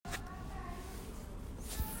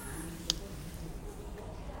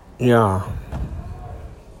Yeah,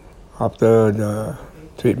 after the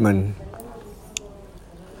treatment,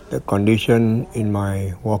 the condition in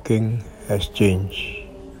my walking has changed.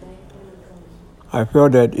 I feel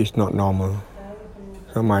that it's not normal.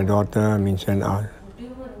 So my daughter Minsen asked,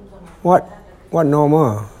 What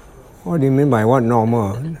normal? What do you mean by what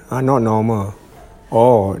normal? Not normal.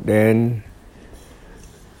 Oh, then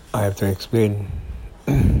I have to explain.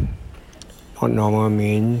 Not normal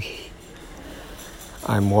means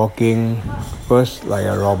I'm walking first like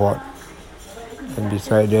a robot, and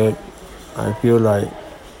beside that I feel like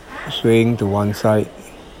swaying to one side,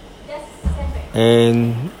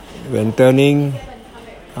 and when turning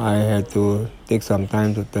I had to take some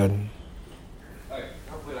time to turn.